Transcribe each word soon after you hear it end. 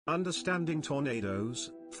Understanding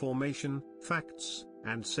tornadoes, formation, facts,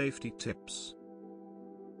 and safety tips.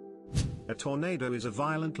 A tornado is a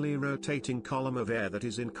violently rotating column of air that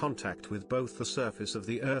is in contact with both the surface of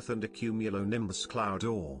the Earth and a cumulonimbus cloud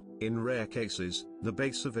or, in rare cases, the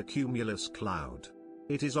base of a cumulus cloud.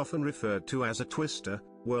 It is often referred to as a twister,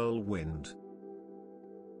 whirlwind.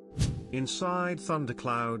 Inside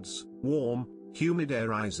thunderclouds, warm, humid air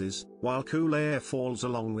rises, while cool air falls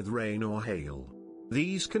along with rain or hail.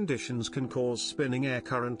 These conditions can cause spinning air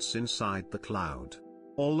currents inside the cloud.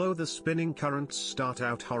 Although the spinning currents start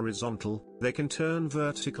out horizontal, they can turn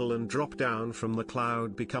vertical and drop down from the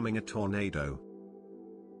cloud, becoming a tornado.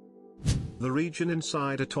 The region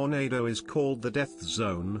inside a tornado is called the death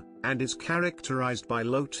zone, and is characterized by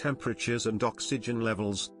low temperatures and oxygen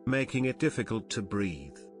levels, making it difficult to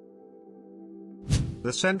breathe.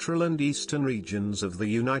 The central and eastern regions of the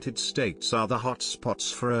United States are the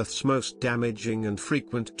hotspots for Earth's most damaging and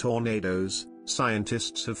frequent tornadoes,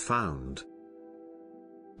 scientists have found.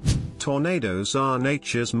 Tornadoes are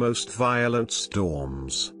nature's most violent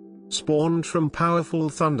storms. Spawned from powerful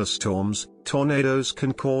thunderstorms, tornadoes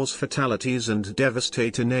can cause fatalities and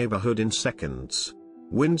devastate a neighborhood in seconds.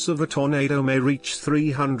 Winds of a tornado may reach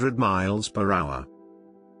 300 miles per hour.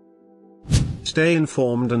 Stay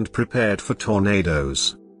informed and prepared for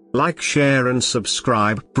tornadoes. Like, share and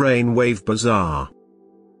subscribe. Brainwave Bazaar.